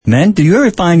Men, do you ever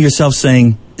find yourself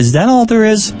saying, is that all there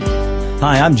is?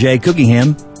 Hi, I'm Jay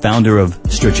Cookingham, founder of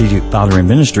Strategic Fathering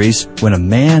Ministries, with a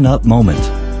man-up moment.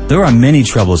 There are many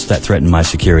troubles that threaten my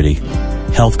security.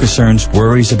 Health concerns,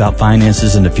 worries about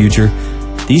finances in the future.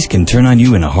 These can turn on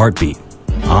you in a heartbeat.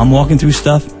 I'm walking through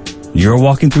stuff. You're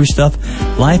walking through stuff.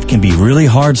 Life can be really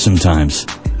hard sometimes.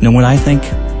 You know what I think?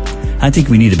 I think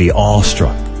we need to be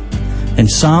awestruck.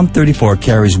 And Psalm 34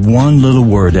 carries one little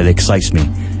word that excites me.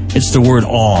 It's the word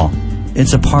awe.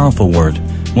 It's a powerful word,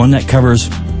 one that covers,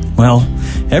 well,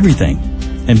 everything.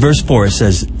 In verse 4 it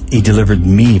says, He delivered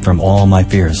me from all my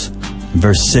fears. In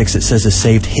verse 6 it says it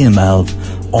saved him out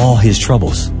of all his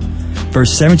troubles.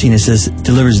 Verse 17 it says it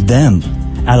delivers them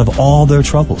out of all their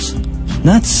troubles.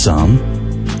 Not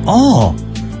some, all.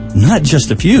 Not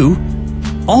just a few,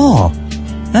 all.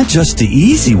 Not just the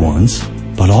easy ones,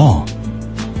 but all.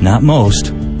 Not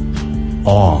most,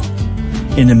 all.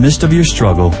 In the midst of your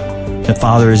struggle, the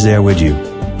Father is there with you.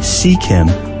 Seek Him.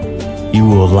 You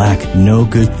will lack no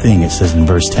good thing, it says in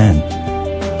verse 10.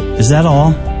 Is that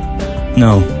all?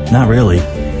 No, not really.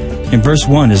 In verse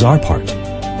 1 is our part.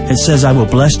 It says, I will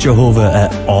bless Jehovah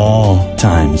at all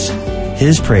times.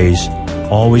 His praise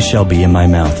always shall be in my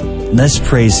mouth. Let's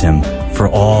praise Him for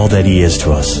all that He is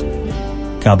to us.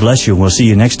 God bless you. We'll see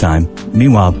you next time.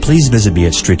 Meanwhile, please visit me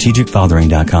at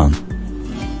strategicfathering.com.